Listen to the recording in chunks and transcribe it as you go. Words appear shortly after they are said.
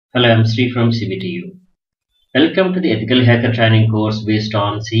Hello, I'm Sri from CBTU. Welcome to the Ethical Hacker Training course based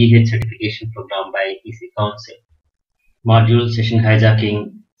on CEH certification program by EC Council. Module Session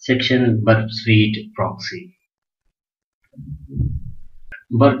Hijacking, Section Burp Suite Proxy.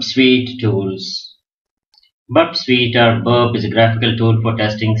 Burp Suite Tools. Burp Suite or Burp is a graphical tool for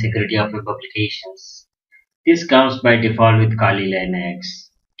testing security of web applications. This comes by default with Kali Linux.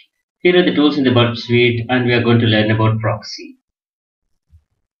 Here are the tools in the Burp Suite, and we are going to learn about Proxy.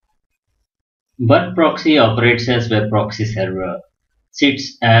 Burp Proxy operates as web proxy server,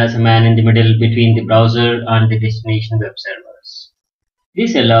 sits as a man in the middle between the browser and the destination web servers.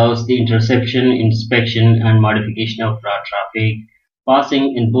 This allows the interception, inspection, and modification of raw traffic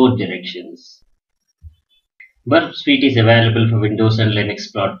passing in both directions. Burp Suite is available for Windows and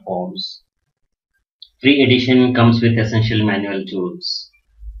Linux platforms. Free edition comes with essential manual tools.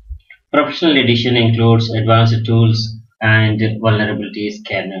 Professional edition includes advanced tools and vulnerability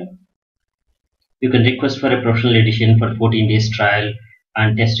scanner. You can request for a professional edition for 14 days trial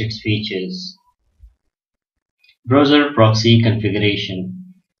and test its features. Browser proxy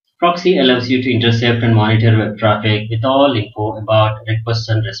configuration. Proxy allows you to intercept and monitor web traffic with all info about requests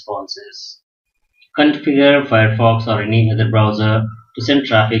and responses. Configure Firefox or any other browser to send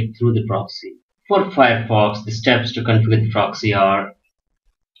traffic through the proxy. For Firefox, the steps to configure the proxy are: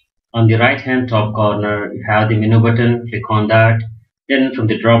 on the right hand top corner, you have the menu button. Click on that. Then from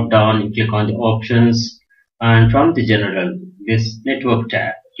the drop down, you click on the options, and from the general, this network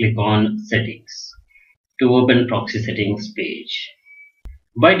tab, click on settings to open proxy settings page.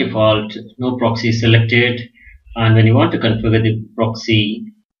 By default, no proxy is selected, and when you want to configure the proxy,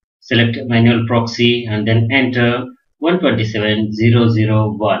 select manual proxy and then enter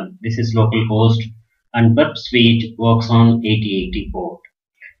 127.0.0.1. This is localhost, and Burp Suite works on 8080 port.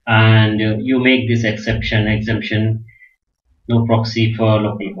 And you make this exemption, no proxy for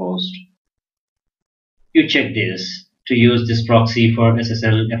localhost. You check this to use this proxy for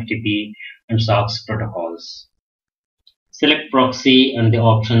SSL, FTP, and SOX protocols. Select proxy and the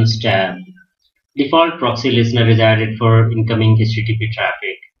options tab. Default proxy listener is added for incoming HTTP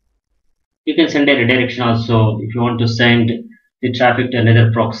traffic. You can send a redirection also if you want to send the traffic to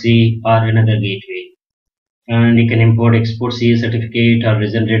another proxy or another gateway. And you can import export CA certificate or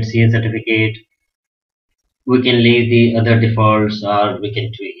regenerate CA certificate. We can leave the other defaults or we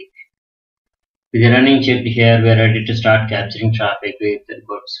can tweak. With the running checked here, we are ready to start capturing traffic with the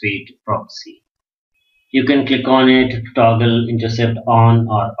Burp Suite proxy. You can click on it to toggle intercept on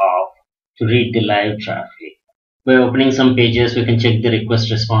or off to read the live traffic. By opening some pages, we can check the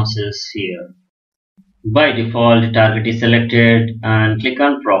request responses here. By default, target is selected and click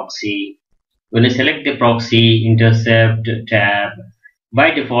on proxy. When you select the proxy intercept tab,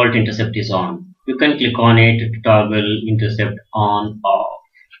 by default intercept is on. You can click on it to toggle intercept on off.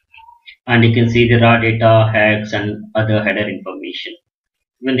 And you can see the raw data, hex, and other header information.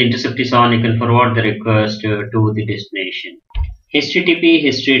 When the intercept is on, you can forward the request to the destination. HTTP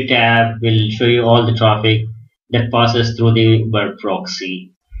history tab will show you all the traffic that passes through the Burp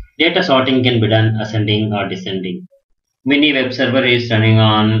proxy. Data sorting can be done ascending or descending. Mini web server is running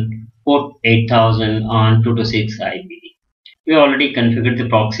on port 8000 on 226 IP. We already configured the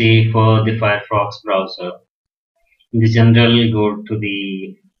proxy for the Firefox browser. In the general, go to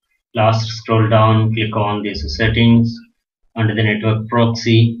the last scroll down, click on this settings under the network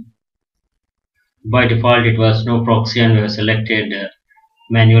proxy. By default, it was no proxy, and we have selected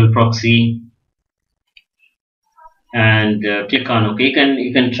manual proxy. And click on OK.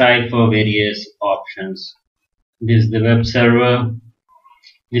 You can try for various options. This is the web server.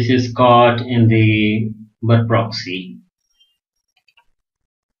 This is caught in the Burp proxy.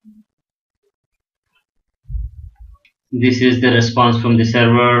 This is the response from the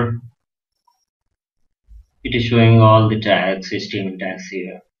server. It is showing all the tags, HTML tags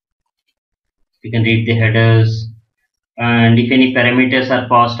here. You can read the headers, and if any parameters are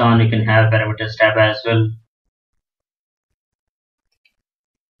passed on, you can have parameters tab as well.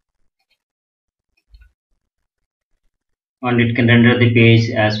 And it can render the page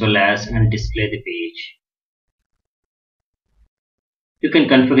as well as and display the page. You can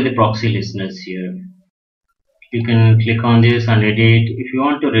configure the proxy listeners here. You can click on this and edit. If you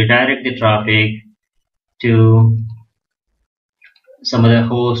want to redirect the traffic to some other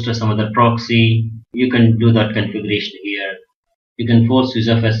host or some other proxy, you can do that configuration here. You can force use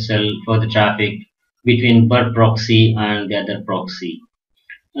of SSL for the traffic between Burp proxy and the other proxy.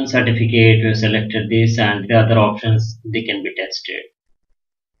 And certificate, we selected this, and the other options, they can be tested.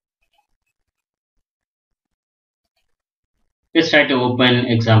 Let's try to open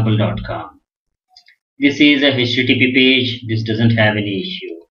example.com. This is a HTTP page. This doesn't have any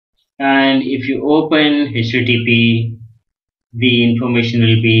issue. And if you open HTTP, the information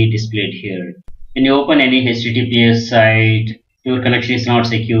will be displayed here. When you open any HTTPS site, your connection is not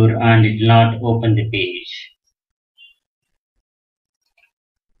secure and it will not open the page.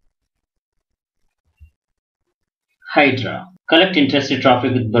 Hydra. Collect interested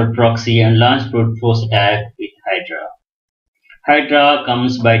traffic with Burp Proxy and launch brute force attack with Hydra. Hydra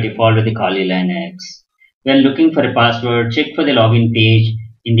comes by default with the Kali Linux. When looking for a password, check for the login page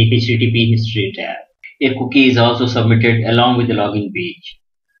in the HTTP history tab. A cookie is also submitted along with the login page.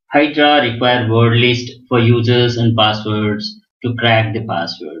 Hydra requires word list for users and passwords to crack the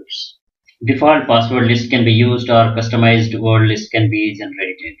passwords. Default password list can be used or customized word list can be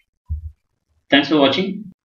generated. Thanks for watching.